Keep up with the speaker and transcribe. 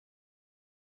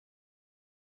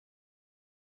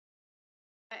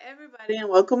Everybody and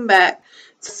welcome back.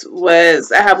 I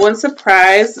have one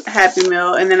surprise Happy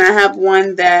Meal, and then I have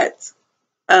one that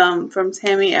from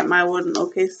Tammy at my World In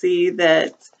OKC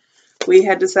that we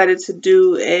had decided to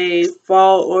do a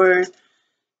fall or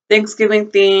Thanksgiving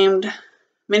themed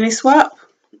mini swap.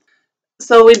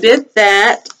 So we did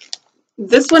that.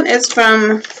 This one is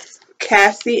from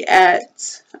Cassie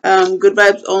at Good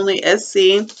Vibes Only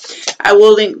SC. I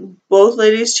will link both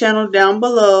ladies' channel down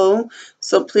below,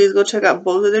 so please go check out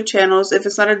both of their channels. If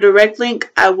it's not a direct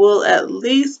link, I will at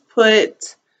least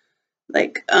put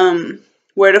like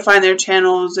where to find their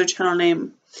channels, their channel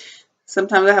name.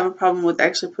 Sometimes I have a problem with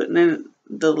actually putting in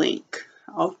the link.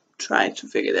 I'll try to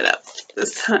figure that out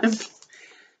this time.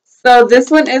 So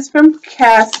this one is from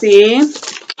Cassie,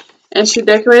 and she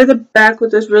decorated the back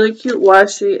with this really cute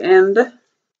washi and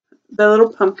the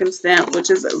little pumpkin stamp,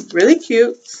 which is really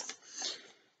cute.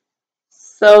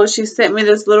 So she sent me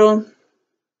this little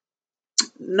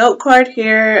note card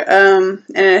here, and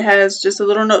it has just a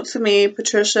little note to me.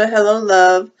 Patricia, hello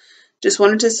love. Just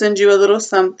wanted to send you a little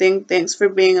something. Thanks for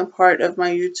being a part of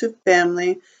my YouTube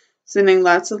family. Sending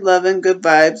lots of love and good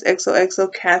vibes.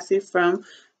 XOXO Cassie from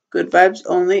Good Vibes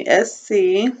Only SC.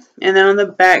 And then on the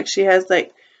back she has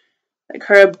like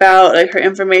her about, like her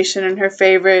information and her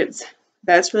favorites.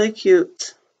 That's really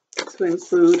cute to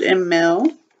include in mail.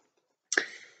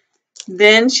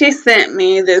 Then she sent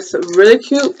me this really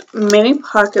cute mini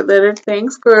pocket letter.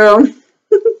 Thanks, girl.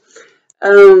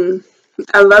 I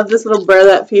love this little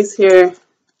burlap piece here.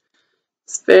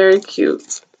 It's very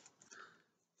cute.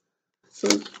 So,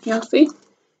 y'all see?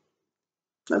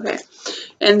 Okay.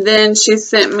 And then she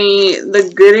sent me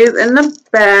the goodies in the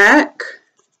back.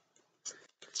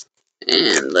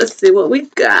 And let's see what we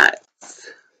got.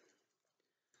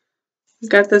 We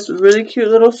got this really cute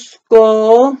little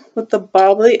skull with the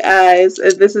bobbly eyes.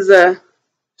 This is a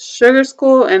sugar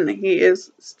skull, and he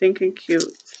is stinking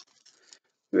cute.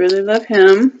 Really love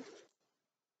him.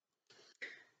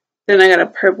 Then I got a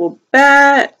purple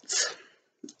bat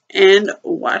and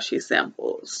washi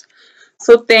samples.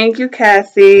 So thank you,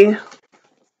 Cassie,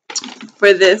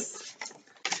 for this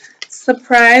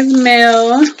surprise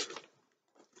mail.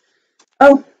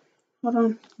 Oh, hold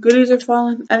on. Goodies are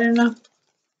falling. I didn't know.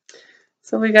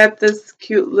 So we got this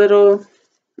cute little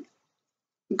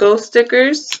ghost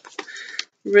stickers.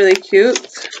 Really cute.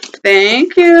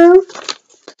 Thank you.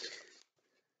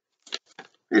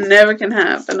 I never can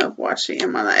have enough washi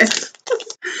in my life.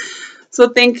 So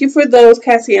thank you for those,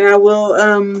 Cassie, and I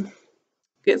will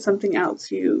get something out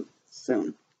to you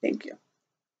soon. Thank you.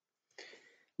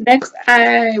 Next,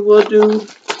 I will do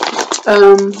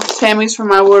Tammy's from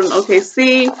my World In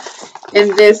OKC,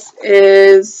 and this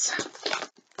is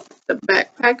the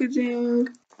back packaging.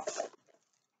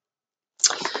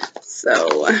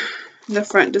 So the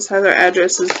front just has our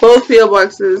addresses, both PO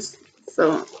boxes.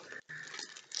 So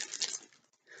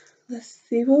let's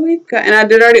see what we got. And I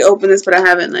did already open this, but I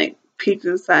haven't like peeked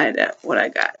inside at what I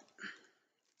got.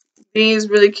 These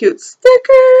really cute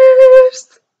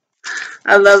stickers.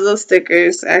 I love those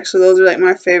stickers. Actually, those are like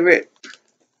my favorite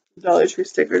Dollar Tree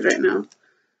stickers right now.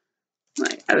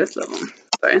 Like, I just love them.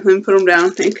 Sorry, let me put them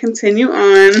down and continue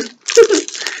on.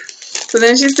 So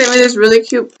then she sent me this really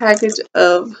cute package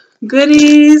of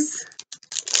goodies.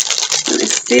 Let me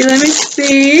see, let me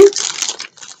see.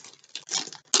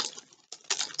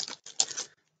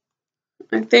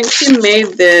 I think she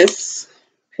made this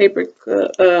paper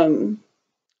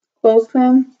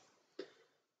clothespin.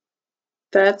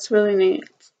 That's really neat.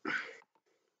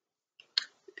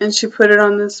 And she put it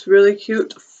on this really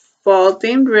cute fall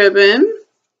themed ribbon.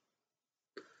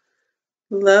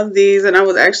 Love these, and I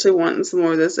was actually wanting some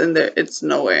more of this in there. It's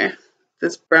nowhere.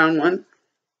 This brown one.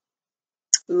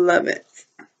 Love it.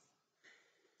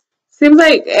 Seems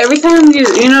like every time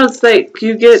you know, it's like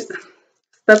you get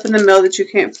stuff in the mail that you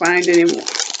can't find anymore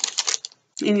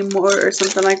or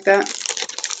something like that.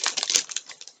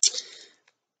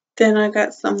 Then I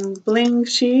got some bling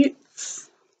sheets.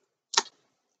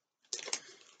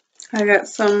 I got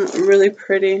some really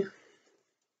pretty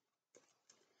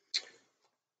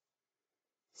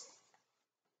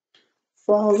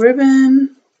fall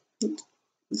ribbon. It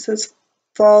says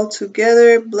fall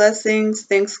together, blessings,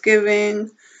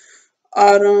 Thanksgiving,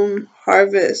 autumn,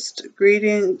 harvest,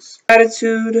 greetings,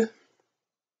 gratitude.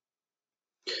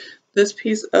 This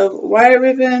piece of white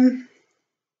ribbon.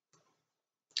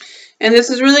 And this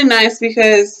is really nice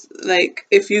because, like,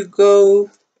 if you go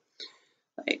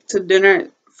like to dinner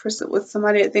with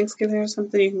somebody at Thanksgiving or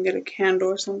something, you can get a candle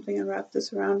or something and wrap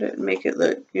this around it and make it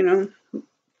look, you know,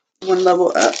 one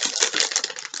level up.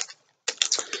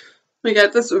 We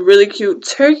got this really cute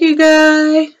turkey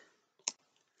guy.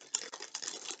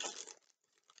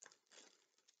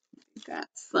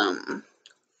 some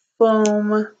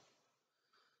foam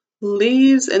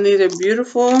leaves, and these are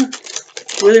beautiful,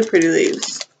 really pretty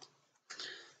leaves.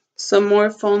 Some more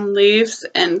foam leaves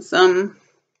and some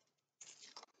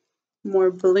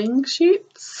more bling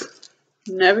sheets.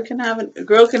 A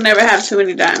girl can never have too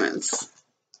many diamonds.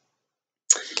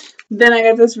 Then I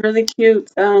got this really cute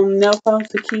nail polish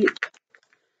to keep.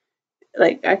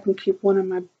 Like, I can keep one in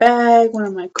my bag, one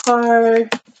in my car.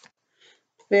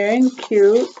 Very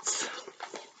cute.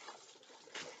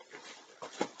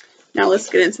 Now let's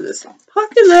get into this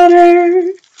pocket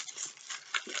letter.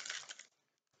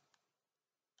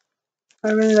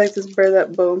 I really like this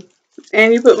burlap bow.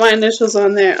 And you put my initials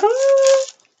on there. Oh!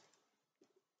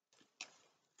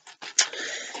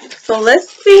 So let's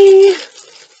see.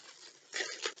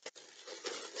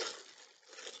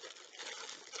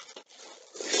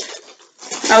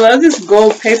 I love this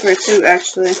gold paper too,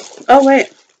 actually. Oh,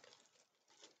 wait.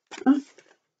 Oh,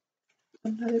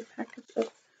 another package of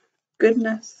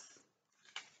goodness.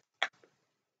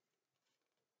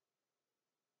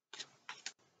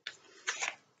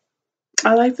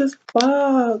 I like this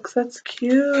box. That's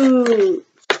cute.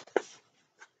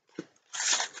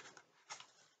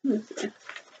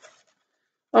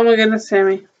 Oh my goodness,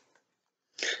 Sammy.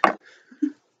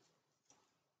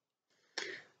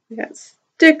 We got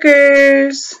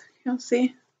stickers. You'll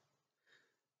see.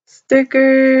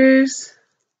 Stickers.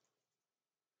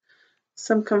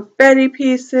 Some confetti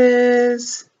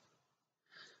pieces.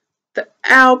 The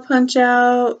owl punch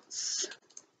outs.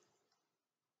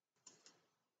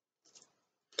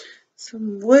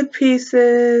 Some wood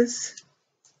pieces.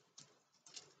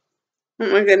 Oh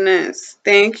my goodness.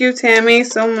 Thank you, Tammy,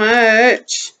 so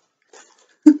much.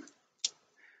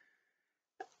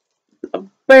 A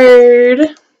bird.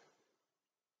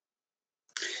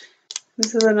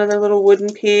 This is another little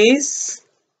wooden piece.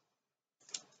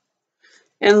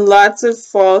 And lots of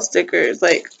fall stickers.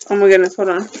 Like, oh my goodness, hold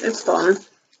on. It's falling.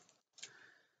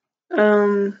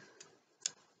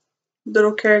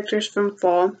 Little characters from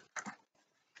fall.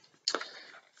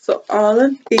 So all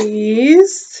of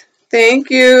these.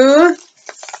 Thank you.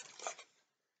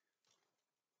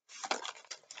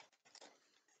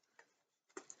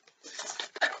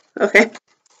 Okay.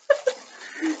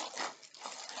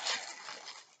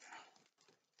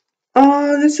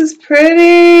 Oh, this is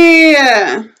pretty.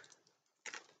 I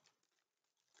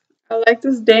like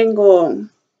this dangle.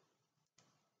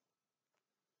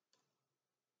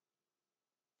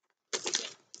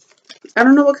 I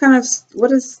don't know what kind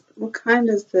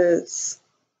is this?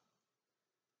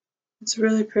 It's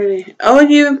really pretty. Oh, and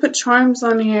you even put charms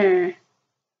on here.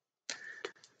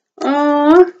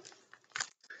 Oh.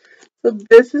 So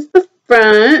this is the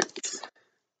front.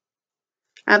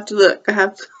 I have to look.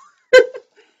 This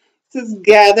is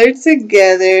gathered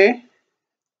together.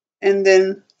 And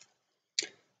then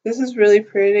this is really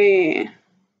pretty.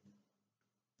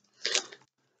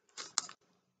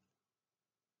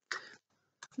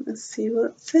 Let's see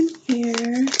what's in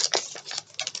here.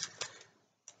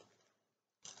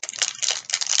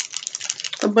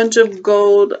 A bunch of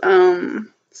gold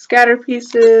scatter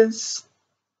pieces.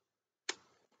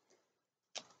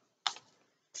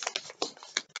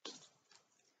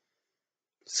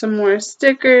 Some more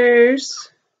stickers.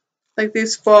 Like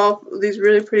these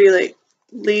really pretty like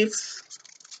leaves.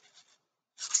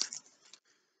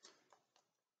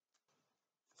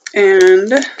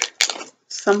 And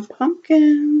some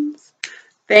pumpkins.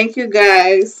 Thank you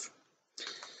guys.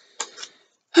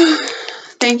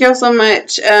 Thank y'all so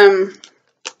much.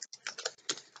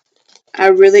 I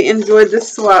really enjoyed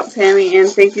this swap, Tammy, and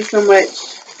thank you so much,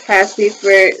 Cassie,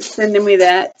 for sending me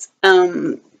that.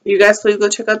 You guys please go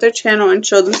check out their channel and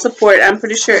show them support. I'm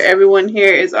pretty sure everyone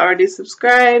here is already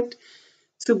subscribed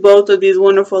to both of these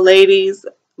wonderful ladies,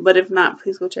 but if not,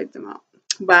 please go check them out.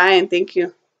 Bye, and thank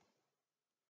you.